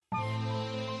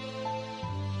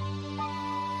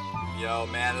Yo,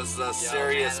 man, this is a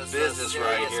serious business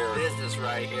right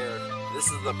here.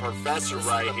 This is the professor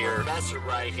right here.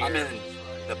 I'm in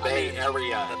the Bay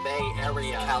Area,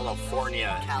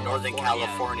 California, Northern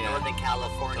California,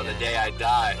 till the day I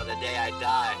die.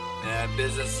 Man,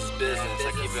 business is business.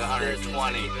 I keep it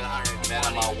 120. Man,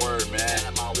 on my word, man.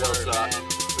 Real talk.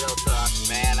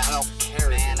 Man, I don't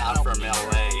care if I'm from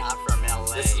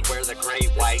LA. This is where the great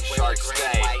white sharks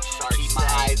stay. Keep my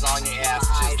eyes on your ass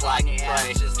just like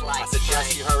prey. I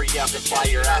suggest you hurry up and fly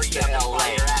your ass to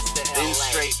LA. Then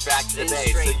straight back to the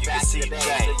Bay so you can see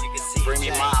Jay. Bring me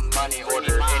my money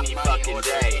order any fucking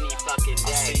day.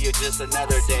 I'll see you just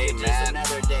another day, man. I'll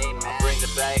bring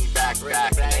the bang back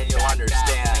and then you'll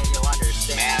understand.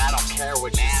 Man, I don't care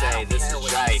what you say, this is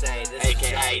Jay,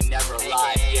 aka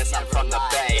NEVERLIE. Yes, I'm from the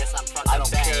Bay. I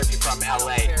don't care if you're from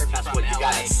LA, that's what you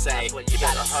gotta say. You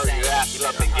better hurry your ass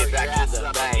up and get back to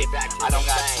the Bay. I don't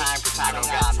got time cause I don't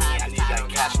got me, I need that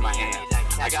cash in my hand.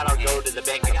 I gotta go to the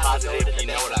bank deposit if you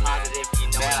know what I mean.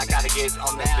 Man, I gotta get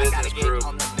on this business crew.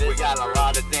 We got a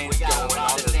lot of things going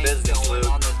on this business, Luke.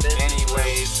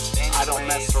 Anyways, I don't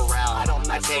mess around.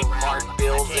 I take mark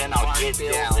bills and I'll get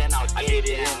down. I get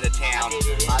it in the town.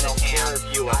 I don't care if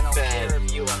you a fed.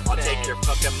 I'll take your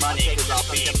fucking money cause I'll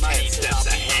be 10 steps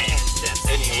ahead.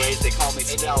 Anyways, they call me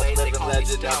Stealth, living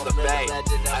legend of the Bay.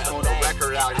 I own a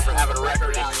record out here for having a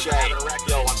record in Jay.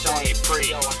 Yo, I'm telling you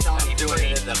free. I'm doing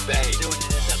it in the Bay.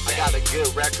 I got a good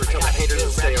record, tell the haters to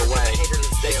stay away.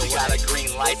 They got a green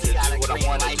light to do what I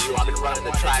wanna do. I've been running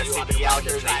the Tri-City out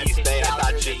here in the East Bay. I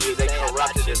thought you knew they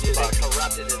corrupted as fuck.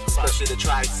 Especially the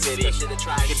Tri-City. You can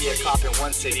be a cop in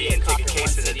one city and take a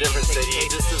case in a different city.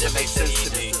 It just doesn't make sense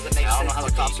to me. I don't know how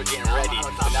the cops are getting ready,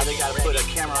 but now they gotta put a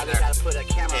camera on there.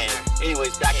 And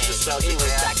anyways, back to the subject,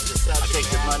 man. I take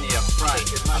your money up front.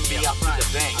 I'll be out to the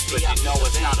bank, but you know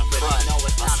it's not a front.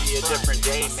 I'll see you a different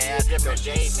day, man. Don't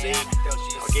you see?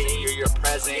 I'll get you your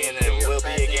present and it will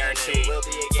be a guarantee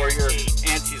for your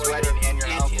auntie's wedding and your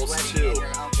uncle's too.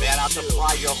 Man, I'll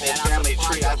supply your whole family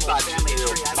tree. I thought you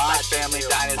knew. My family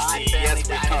dynasty, yes,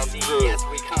 we come through.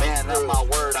 Man, that's my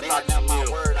word. I thought you knew.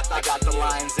 I got the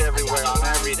lines everywhere on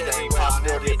everything.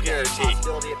 Possibility of purity.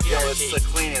 Yo, it's the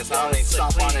cleanest. I only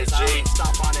stomp on a G.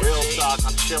 Real talk,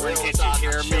 I'm chilling. Can't you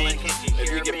hear me? If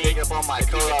you can pick up on my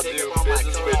code, I'll do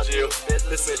business with you.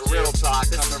 This is real talk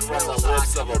coming from the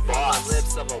lips of a boss.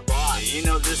 You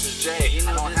know this is Jay.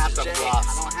 I don't have to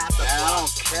floss. Man, I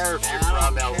don't care if you're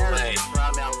from LA.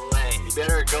 You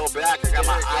better go back. I got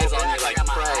my eyes on you like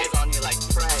prey.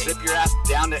 Zip your ass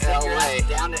down to LA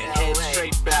and head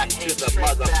straight back to the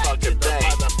motherfucking Bay.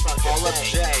 Call up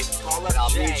Jay and I'll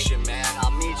meet you, man.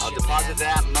 I'll deposit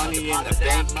that money in the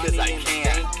bank cause I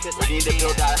can. We need to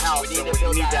build that house and we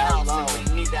need that loan.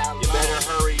 You better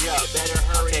hurry up.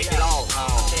 I'll take it all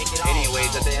home.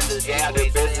 Anyways, at the end of the day, I'll do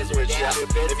business with you.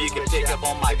 If you can pick up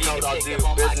on my code, I'll do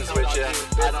business with you.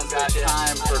 I don't got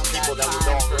time for people that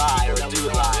don't lie or do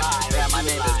lie. Man, my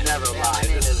name is NEVERLIE.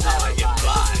 This is how I get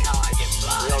by.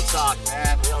 Real talk,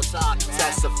 man.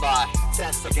 Testify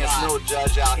against no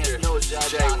judge out here.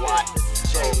 JY.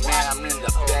 Oh man, I'm in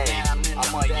the Bay.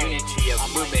 I'm on unity of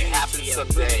movement happens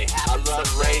someday. I love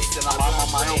race and I'm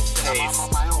on my own pace.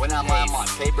 When I'm on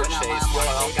paper chase, yo, I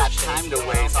don't got time to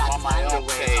waste. I'm on my own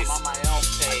pace.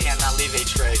 I cannot leave a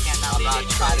trace. I'm not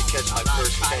trying to catch my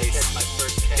first case.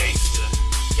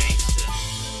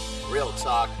 Gangsta. Real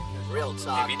talk.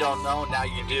 If you don't know, now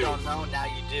you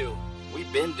do.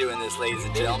 We've been doing this, ladies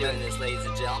and gentlemen.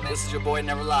 This is your boy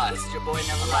NEVERLIE.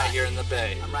 I'm right here in the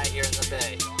Bay.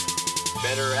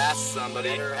 Better ask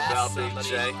somebody about Big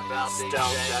J.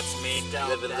 Stealth, that's me.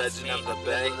 Living legend of the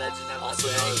Bay.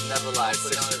 Also known as NEVERLIE.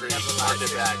 6 degree. Mark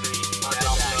it back. Man,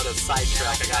 also known as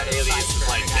Sidetrack. I got aliases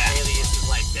like that.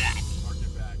 Mark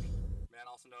it back. Man,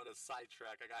 also known as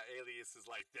Sidetrack. I got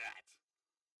aliases like that.